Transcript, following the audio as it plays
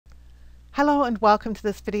Hello and welcome to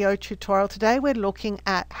this video tutorial. Today we're looking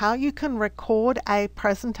at how you can record a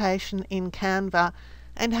presentation in Canva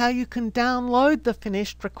and how you can download the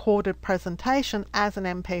finished recorded presentation as an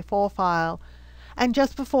MP4 file. And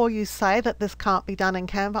just before you say that this can't be done in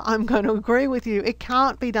Canva, I'm going to agree with you. It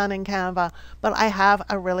can't be done in Canva, but I have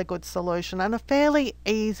a really good solution and a fairly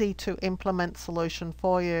easy to implement solution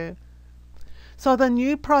for you. So the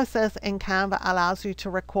new process in Canva allows you to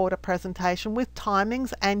record a presentation with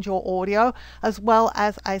timings and your audio, as well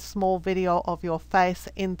as a small video of your face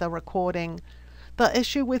in the recording. The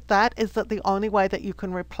issue with that is that the only way that you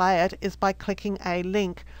can replay it is by clicking a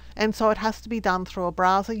link, and so it has to be done through a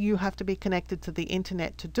browser. You have to be connected to the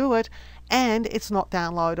internet to do it, and it's not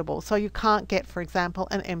downloadable, so you can't get, for example,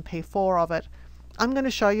 an MP4 of it. I'm going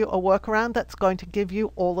to show you a workaround that's going to give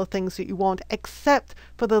you all the things that you want except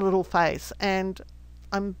for the little face, and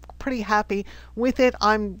I'm pretty happy with it.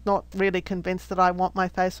 I'm not really convinced that I want my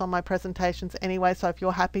face on my presentations anyway, so if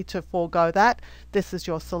you're happy to forego that, this is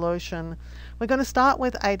your solution. We're going to start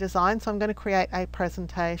with a design, so I'm going to create a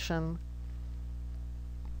presentation.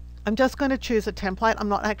 I'm just going to choose a template. I'm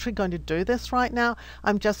not actually going to do this right now.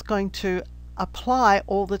 I'm just going to apply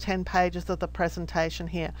all the 10 pages of the presentation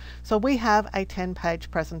here. So we have a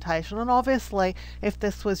 10-page presentation, and obviously if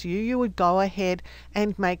this was you, you would go ahead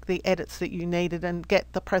and make the edits that you needed and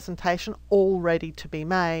get the presentation all ready to be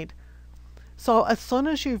made. So as soon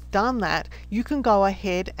as you've done that, you can go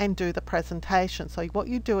ahead and do the presentation. So what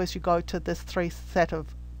you do is you go to this three set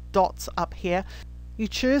of dots up here. You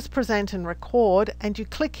choose present and record, and you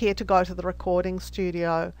click here to go to the recording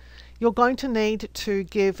studio. You're going to need to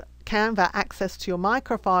give Canva access to your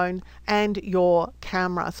microphone and your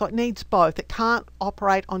camera, so it needs both. It can't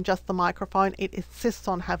operate on just the microphone, it insists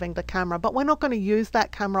on having the camera, but we're not going to use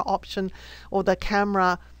that camera option or the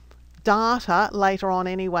camera data later on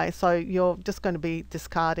anyway, so you're just going to be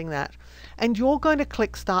discarding that. And you're going to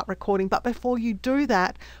click start recording, but before you do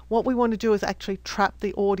that, what we want to do is actually trap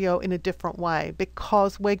the audio in a different way,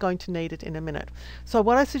 because we're going to need it in a minute. So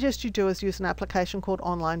what I suggest you do is use an application called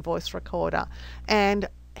Online Voice Recorder, and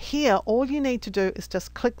here all you need to do is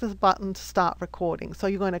just click this button to start recording. So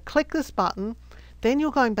you're going to click this button, then you're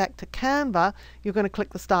going back to Canva, you're going to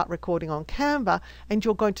click the start recording on Canva, and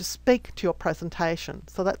you're going to speak to your presentation.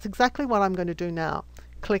 So that's exactly what I'm going to do now.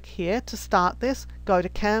 Click here to start this, go to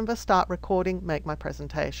Canva, start recording, make my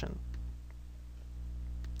presentation.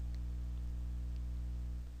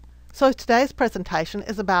 So today's presentation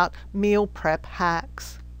is about meal prep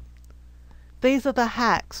hacks. These are the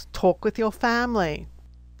hacks. Talk with your family.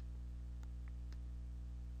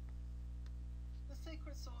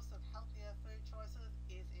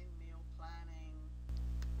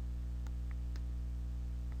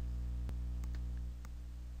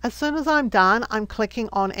 As soon as I'm done, I'm clicking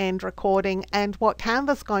on End Recording, and what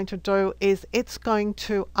Canva's going to do is it's going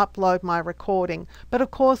to upload my recording. But of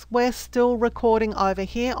course, we're still recording over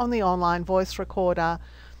here on the Online Voice Recorder.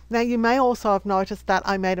 Now you may also have noticed that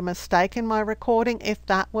I made a mistake in my recording. If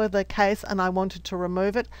that were the case and I wanted to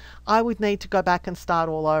remove it, I would need to go back and start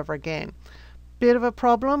all over again. Bit of a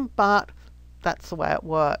problem, but that's the way it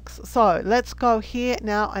works. So let's go here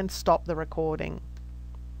now and stop the recording.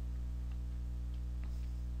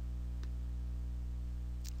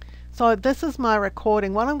 So this is my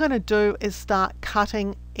recording. What I'm going to do is start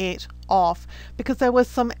cutting it off, because there was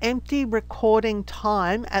some empty recording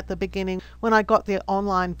time at the beginning when I got the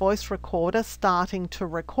Online Voice Recorder starting to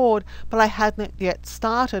record, but I hadn't yet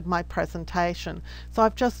started my presentation. So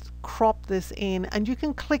I've just cropped this in, and you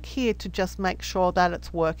can click here to just make sure that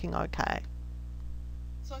it's working okay.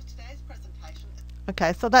 So today's presentation.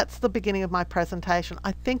 Okay, so that's the beginning of my presentation.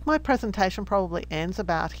 I think my presentation probably ends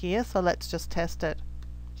about here, so let's just test it.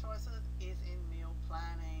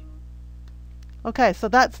 Okay, so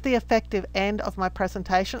that's the effective end of my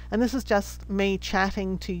presentation, and this is just me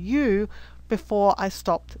chatting to you before I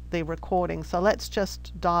stopped the recording. So let's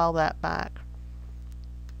just dial that back.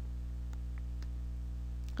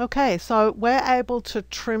 Okay, so we're able to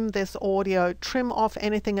trim this audio, trim off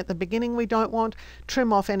anything at the beginning we don't want,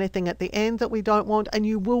 trim off anything at the end that we don't want, and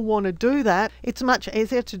you will want to do that. It's much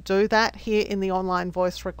easier to do that here in the Online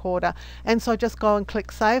Voice Recorder. And so just go and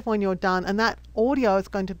click save when you're done, and that audio is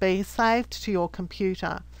going to be saved to your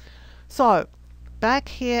computer. So back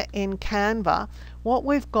here in Canva, what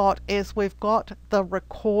we've got is we've got the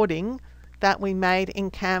recording that we made in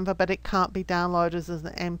Canva, but it can't be downloaded as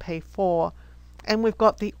an MP4. And we've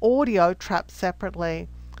got the audio trapped separately.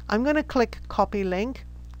 I'm going to click copy link,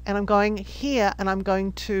 and I'm going here and I'm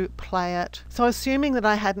going to play it. So assuming that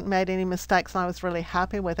I hadn't made any mistakes and I was really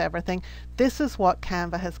happy with everything, this is what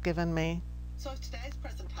Canva has given me. So today's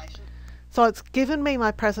presentation. So it's given me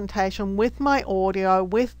my presentation with my audio,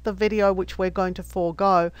 with the video which we're going to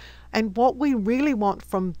forego. And what we really want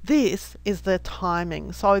from this is the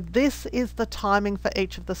timing. So this is the timing for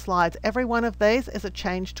each of the slides. Every one of these is a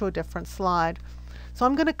change to a different slide. So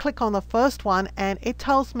I'm going to click on the first one, and it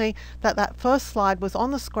tells me that that first slide was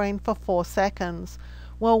on the screen for 4 seconds.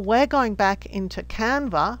 Well, we're going back into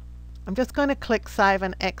Canva. I'm just going to click Save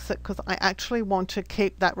and Exit because I actually want to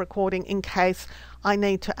keep that recording in case I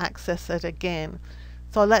need to access it again.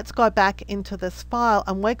 So let's go back into this file,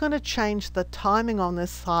 and we're going to change the timing on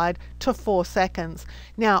this slide to 4 seconds.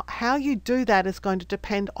 Now, how you do that is going to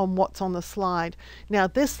depend on what's on the slide. Now,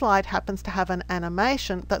 this slide happens to have an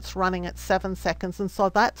animation that's running at 7 seconds, and so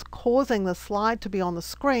that's causing the slide to be on the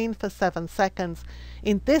screen for 7 seconds.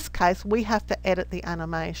 In this case, we have to edit the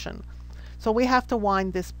animation. So we have to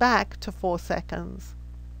wind this back to 4 seconds.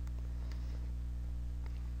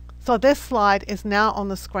 So this slide is now on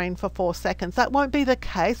the screen for 4 seconds. That won't be the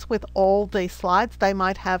case with all these slides. They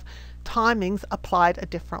might have timings applied a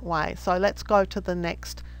different way. So let's go to the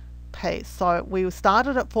next piece. So we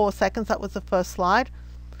started at 4 seconds. That was the first slide.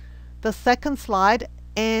 The second slide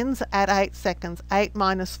ends at 8 seconds. 8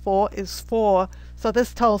 minus 4 is 4. So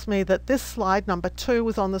this tells me that this slide, number 2,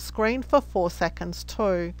 was on the screen for 4 seconds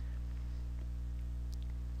too.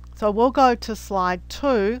 So we'll go to slide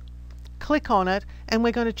 2, click on it, and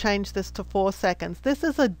we're going to change this to 4 seconds. This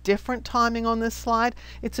is a different timing on this slide.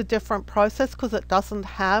 It's a different process because it doesn't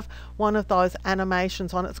have one of those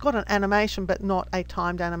animations on it. It's got an animation but not a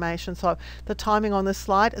timed animation. So the timing on this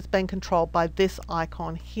slide is being controlled by this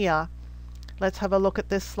icon here. Let's have a look at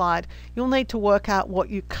this slide. You'll need to work out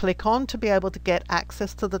what you click on to be able to get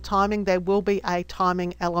access to the timing. There will be a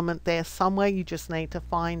timing element there somewhere. You just need to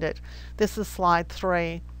find it. This is slide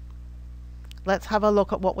 3. Let's have a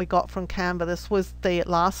look at what we got from Canva. This was the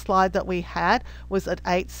last slide that we had, was at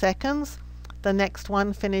 8 seconds. The next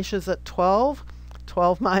one finishes at 12.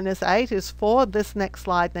 12 minus 8 is 4. This next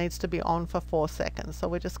slide needs to be on for 4 seconds. So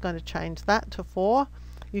we're just going to change that to 4.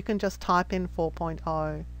 You can just type in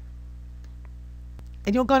 4.0.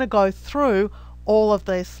 And you're going to go through all of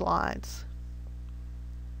these slides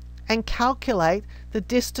and calculate the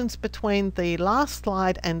distance between the last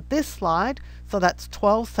slide and this slide. So that's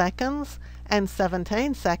 12 seconds and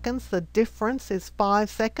 17 seconds. The difference is 5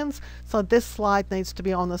 seconds. So this slide needs to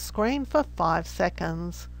be on the screen for 5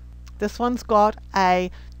 seconds. This one's got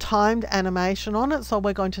a timed animation on it, so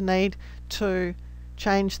we're going to need to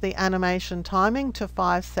change the animation timing to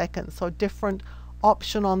 5 seconds. So different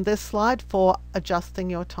option on this slide for adjusting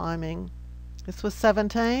your timing. This was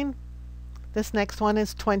 17. This next one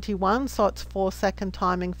is 21, so it's 4 second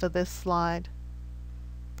timing for this slide.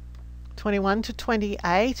 21 to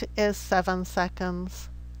 28 is 7 seconds.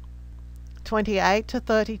 28 to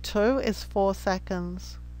 32 is 4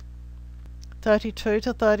 seconds. 32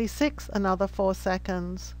 to 36, another 4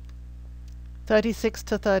 seconds. 36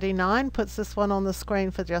 to 39 puts this one on the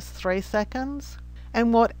screen for just 3 seconds.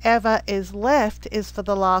 And whatever is left is for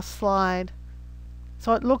the last slide.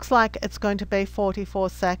 So it looks like it's going to be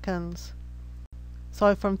 44 seconds.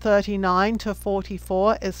 So from 39 to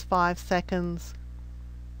 44 is 5 seconds.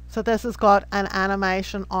 So this has got an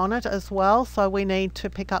animation on it as well, so we need to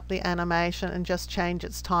pick up the animation and just change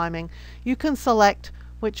its timing. You can select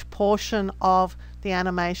which portion of the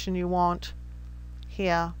animation you want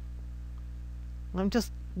here. I'm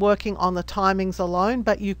just working on the timings alone,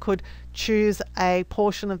 but you could choose a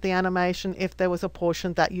portion of the animation if there was a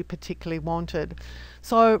portion that you particularly wanted.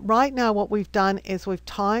 So right now what we've done is we've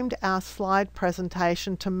timed our slide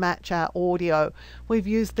presentation to match our audio. We've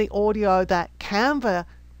used the audio that Canva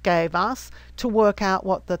gave us to work out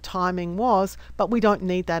what the timing was, but we don't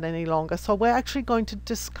need that any longer. So we're actually going to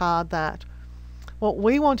discard that. What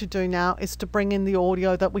we want to do now is to bring in the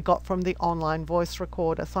audio that we got from the online voice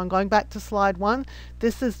recorder. So I'm going back to slide 1.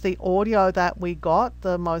 This is the audio that we got,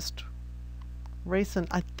 the most recent.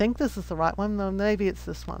 I think this is the right one. No, maybe it's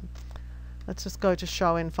this one. Let's just go to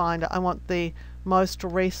Show in Finder. I want the most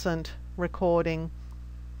recent recording.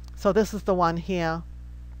 So this is the one here.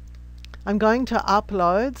 I'm going to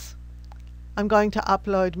Uploads. I'm going to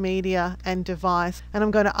upload media and device, and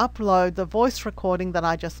I'm going to upload the voice recording that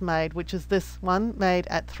I just made, which is this one made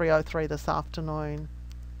at 3:03 this afternoon.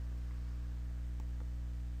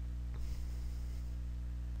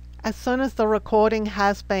 As soon as the recording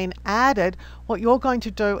has been added, what you're going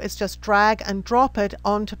to do is just drag and drop it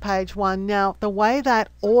onto page 1. Now, the way that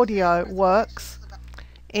audio works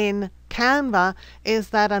in Canva is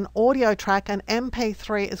that an audio track, an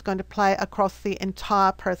MP3, is going to play across the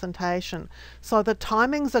entire presentation. So the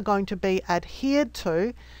timings are going to be adhered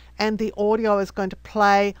to, and the audio is going to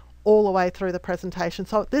play all the way through the presentation.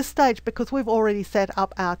 So at this stage, because we've already set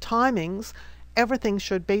up our timings, everything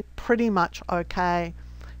should be pretty much okay.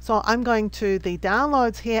 So I'm going to the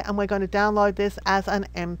downloads here, and we're going to download this as an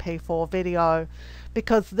MP4 video,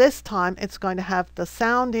 because this time it's going to have the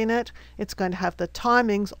sound in it, it's going to have the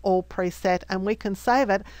timings all preset, and we can save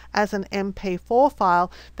it as an MP4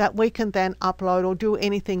 file that we can then upload or do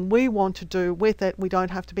anything we want to do with it. We don't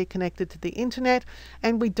have to be connected to the internet,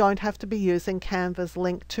 and we don't have to be using Canva's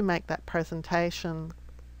link to make that presentation.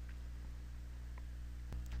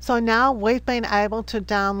 So now we've been able to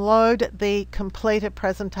download the completed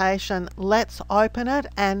presentation. Let's open it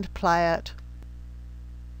and play it.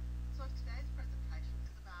 So today's presentation is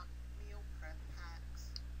about meal prep hacks.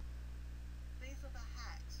 These are the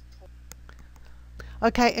hacks.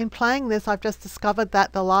 Okay, in playing this, I've just discovered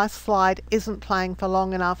that the last slide isn't playing for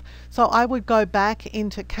long enough. So I would go back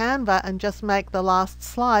into Canva and just make the last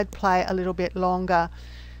slide play a little bit longer.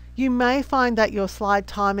 You may find that your slide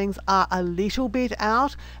timings are a little bit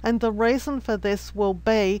out, and the reason for this will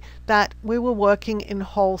be that we were working in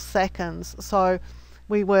whole seconds. So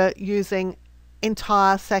we were using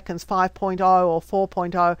entire seconds, 5.0 or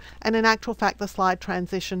 4.0, and in actual fact the slide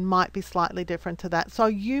transition might be slightly different to that. So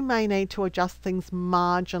you may need to adjust things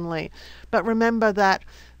marginally. But remember that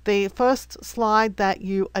the first slide that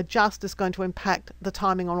you adjust is going to impact the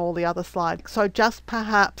timing on all the other slides. So just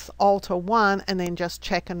perhaps alter one and then just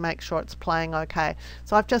check and make sure it's playing okay.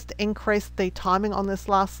 So I've just increased the timing on this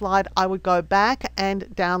last slide. I would go back and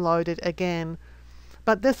download it again.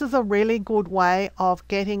 But this is a really good way of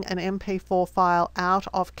getting an MP4 file out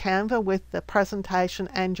of Canva with the presentation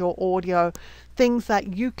and your audio, things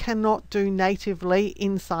that you cannot do natively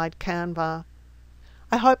inside Canva.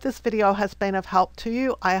 I hope this video has been of help to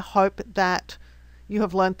you. I hope that you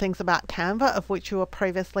have learned things about Canva of which you were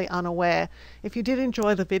previously unaware. If you did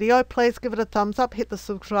enjoy the video, please give it a thumbs up, hit the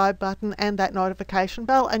subscribe button and that notification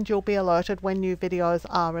bell, and you'll be alerted when new videos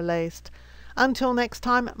are released. Until next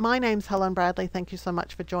time, my name's Helen Bradley. Thank you so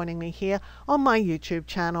much for joining me here on my YouTube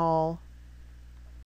channel.